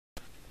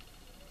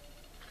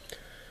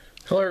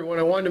Hello everyone,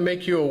 I wanted to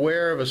make you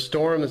aware of a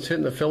storm that's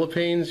hitting the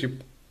Philippines. You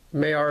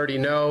may already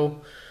know.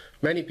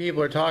 Many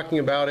people are talking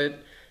about it,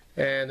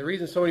 and the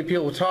reason so many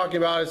people are talking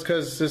about it is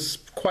because this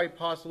quite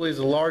possibly is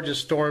the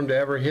largest storm to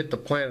ever hit the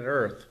planet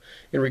Earth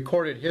in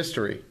recorded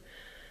history.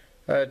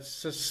 It's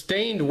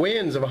sustained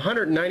winds of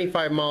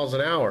 195 miles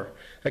an hour.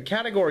 A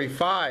Category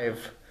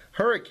 5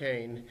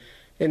 hurricane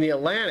in the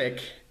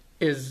Atlantic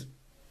is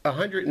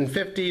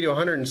 150 to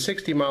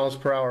 160 miles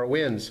per hour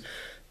winds.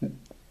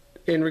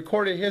 In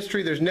recorded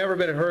history, there's never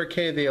been a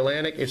hurricane in the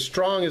Atlantic as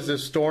strong as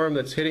this storm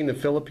that's hitting the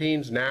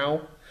Philippines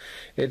now.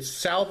 It's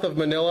south of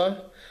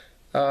Manila.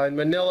 In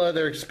Manila,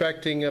 they're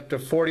expecting up to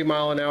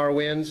 40-mile-an-hour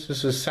winds.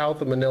 This is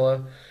south of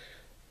Manila.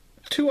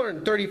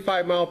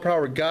 235 mile per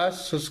hour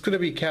gusts, so it's going to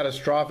be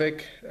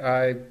catastrophic.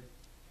 I'm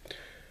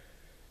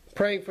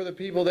praying for the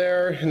people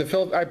there in the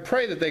Philippines. I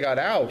pray that they got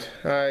out.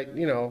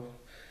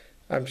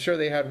 I'm sure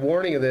they had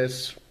warning of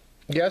this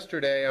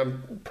yesterday.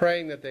 I'm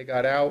praying that they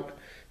got out.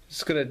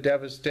 It's going to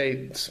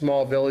devastate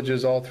small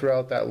villages all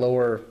throughout that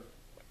lower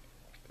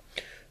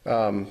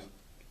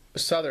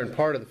southern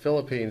part of the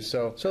Philippines.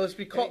 So it's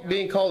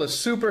being called a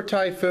super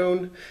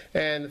typhoon,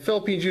 and the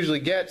Philippines usually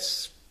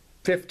gets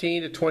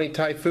 15 to 20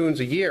 typhoons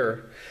a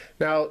year.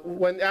 Now,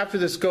 after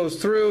this goes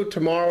through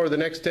tomorrow or the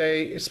next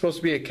day, it's supposed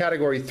to be a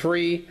Category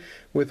 3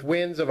 with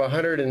winds of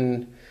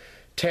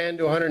 110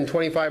 to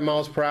 125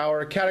 miles per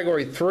hour.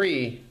 Category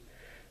 3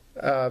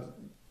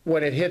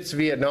 when it hits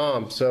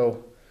Vietnam.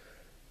 So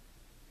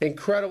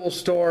incredible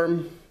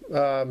storm,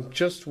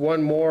 just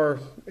one more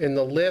in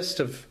the list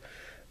of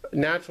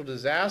natural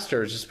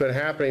disasters that's been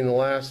happening in the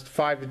last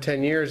 5 to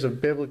 10 years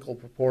of biblical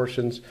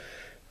proportions.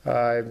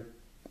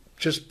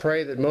 Just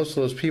pray that most of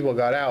those people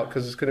got out,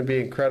 because it's going to be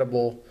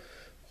incredible,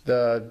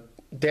 the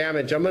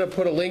damage. I'm going to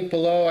put a link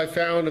below I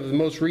found of the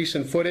most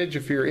recent footage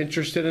if you're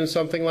interested in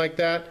something like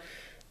that.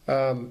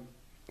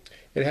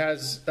 It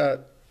has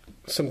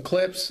some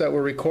clips that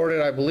were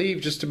recorded, I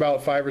believe, just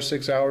about 5 or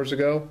 6 hours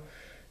ago,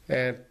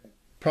 and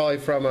probably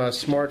from a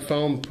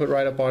smartphone put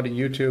right up onto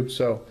YouTube.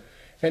 So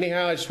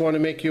anyhow, I just want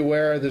to make you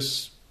aware of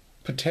this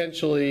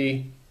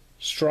potentially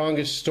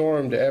strongest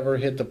storm to ever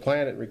hit the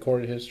planet in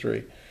recorded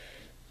history.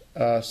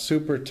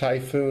 Super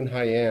Typhoon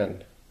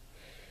Haiyan.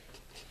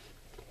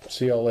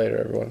 See y'all later,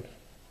 everyone.